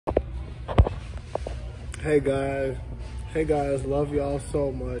Hey guys, love y'all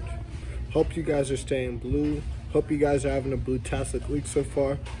so much. Hope you guys are staying blue. Hope you guys are having a blue-tastic week so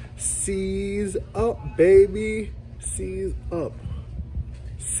far. Seize up, baby. Seize up.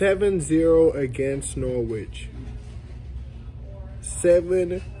 7-0 against Norwich.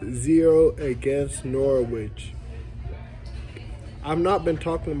 7-0 against Norwich. I've not been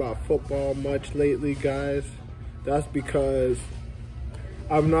talking about football much lately, guys. That's because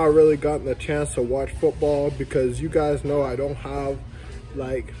I've not really gotten the chance to watch football because you guys know I don't have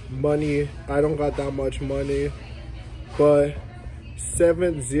like money. I don't got that much money. But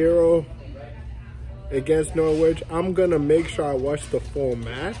 7-0 against Norwich, I'm gonna make sure I watch the full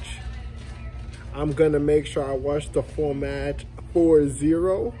match. I'm gonna make sure I watch the full match.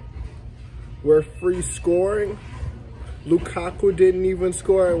 4-0. We're free scoring. Lukaku didn't even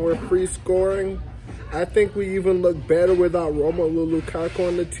score and we're free scoring. I think we even look better without Romelu Lukaku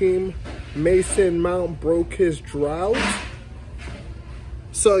on the team. Mason Mount broke his drought.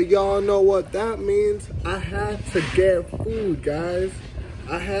 So y'all know what that means. I had to get food, guys.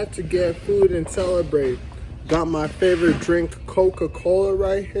 I had to get food and celebrate. Got my favorite drink, Coca-Cola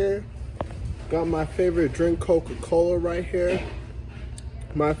right here. Got my favorite drink, Coca-Cola right here.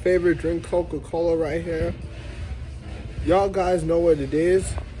 My favorite drink, Coca-Cola right here. Y'all guys know what it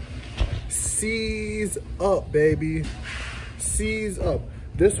is. Seize up, baby. Seize up.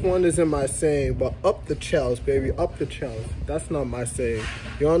 This one isn't my saying, but up the Chels, baby. Up the Chels. That's not my saying.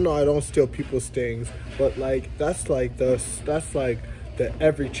 Y'all know I don't steal people's things, but like that's like the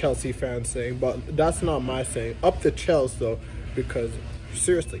every Chelsea fan saying, but that's not my saying. Up the Chels though, because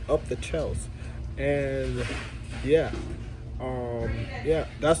seriously, up the Chels. And yeah. Yeah,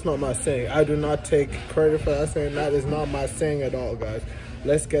 that's not my saying. I do not take credit for that saying. That is not my saying at all, guys.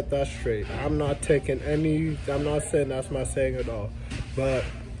 Let's get that straight. I'm not saying that's my saying at all. But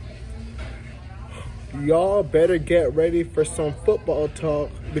y'all better get ready for some football talk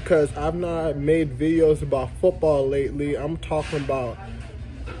because I've not made videos about football lately. I'm talking about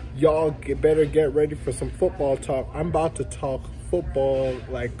y'all better get ready for some football talk. I'm about to talk football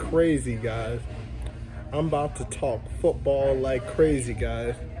like crazy, guys. I'm about to talk football like crazy,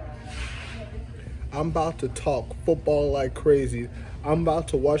 guys. I'm about to talk football like crazy. I'm about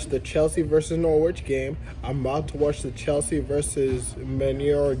to watch the Chelsea versus Norwich game. I'm about to watch the Chelsea versus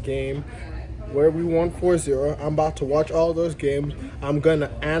Manier game where we won 4-0. I'm about to watch all those games. I'm going to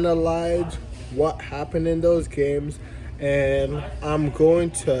analyze what happened in those games. And I'm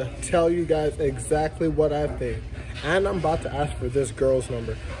going to tell you guys exactly what I think. And I'm about to ask for this girl's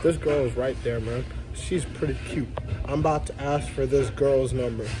number. This girl is right there, man. She's pretty cute. I'm about to ask for this girl's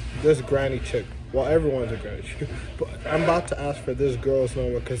number. This granny chick. Well, everyone's a granny chick. But I'm about to ask for this girl's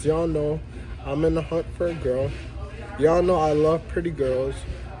number because y'all know I'm in the hunt for a girl. Y'all know I love pretty girls.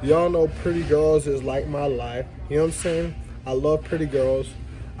 Y'all know pretty girls is like my life. You know what I'm saying? I love pretty girls.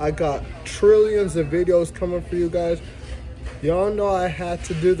 I got trillions of videos coming for you guys. Y'all know I had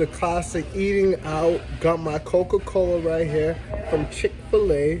to do the classic eating out. Got my Coca-Cola right here from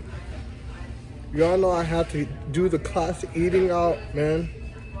Chick-fil-A. Y'all know I had to do the classic eating out, man.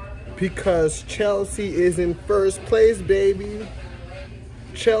 Because Chelsea is in first place, baby.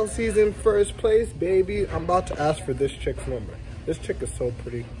 Chelsea's in first place, baby. I'm about to ask for this chick's number. This chick is so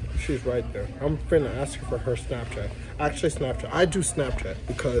pretty. She's right there. I'm finna ask her for her Snapchat. Actually, Snapchat. I do Snapchat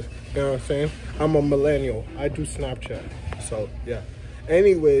because, you know what I'm saying? I'm a millennial. I do Snapchat. So, yeah.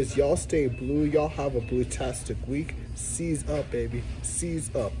 Anyways, y'all stay blue. Y'all have a blue-tastic week. Seize up, baby.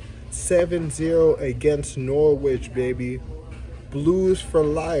 Seize up. 7-0 against Norwich, baby. Blues for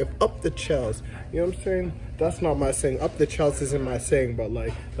life. Up the Chels. You know what I'm saying? That's not my saying. Up the Chels isn't my saying, but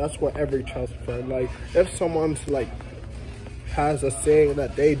like that's what every Chelsea fan, like if someone's like has a saying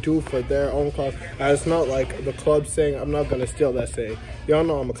that they do for their own club, and it's not like the club saying, I'm not gonna steal that saying. Y'all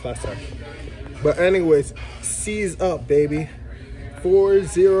know I'm a class act. But anyways, seize up, baby.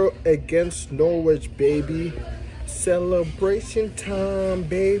 4-0 against Norwich, baby. Celebration time,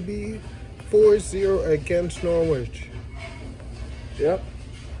 baby. 4-0 against Norwich. Yep.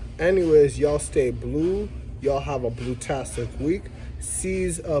 Anyways, y'all stay blue. Y'all have a blue-tastic week.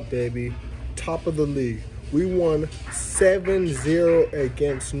 Seize up, baby. Top of the league. We won 7-0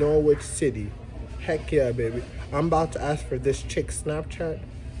 against Norwich City. Heck yeah, baby. I'm about to ask for this chick's Snapchat.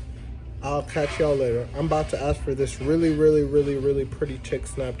 I'll catch y'all later. I'm about to ask for this really pretty chick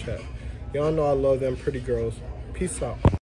Snapchat. Y'all know I love them pretty girls. Peace out.